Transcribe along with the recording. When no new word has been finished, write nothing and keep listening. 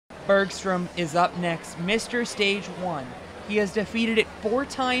Bergstrom is up next, Mr. Stage 1. He has defeated it 4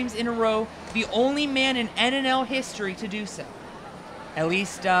 times in a row, the only man in NNL history to do so, at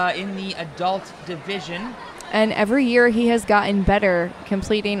least in the adult division. And every year he has gotten better,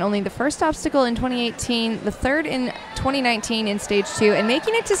 completing only the first obstacle in 2018, the third in 2019 in Stage 2, and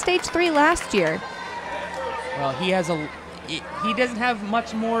making it to Stage 3 last year. Well, he doesn't have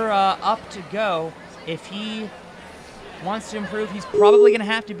much more up to go. If he wants to improve, he's probably going to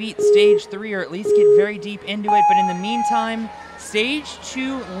have to beat Stage 3 or at least get very deep into it. But in the meantime, Stage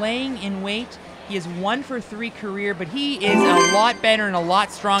 2 laying in wait. He is 1 for 3 career, but he is a lot better and a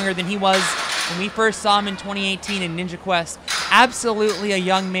lot stronger than he was when we first saw him in 2018 in Ninja Quest. Absolutely a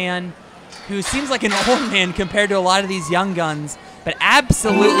young man who seems like an old man compared to a lot of these young guns, but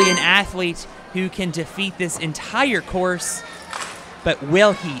absolutely an athlete who can defeat this entire course. But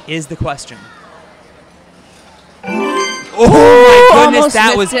will he is the question. Oh my goodness,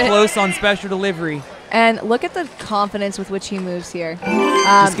 that was close on special delivery. And look at the confidence with which he moves here.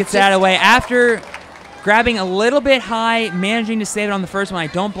 Just gets that away. After grabbing a little bit high, managing to save it on the first one, I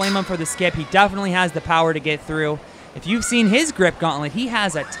don't blame him for the skip. He definitely has the power to get through. If you've seen his grip gauntlet, he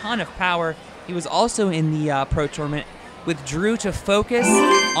has a ton of power. He was also in the Pro Tournament. Withdrew to focus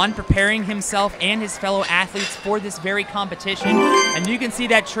on preparing himself and his fellow athletes for this very competition. And you can see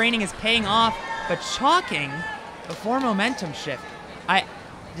that training is paying off, but chalking before momentum shift.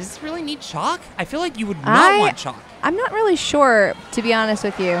 Does this really need chalk? I feel like you would not want chalk. I'm not really sure, to be honest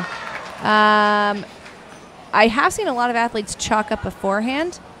with you. I have seen a lot of athletes chalk up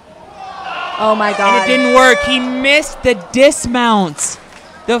beforehand. Oh my God. And it didn't work. He missed the dismount.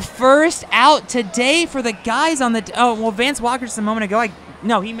 The first out today for the guys on the... Oh, well, Vance Walker just a moment ago.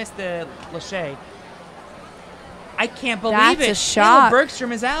 No, he missed the Lachey. I can't believe it. That's a shot.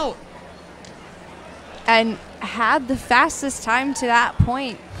 Bergstrom is out. And had the fastest time to that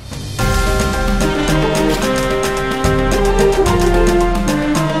point.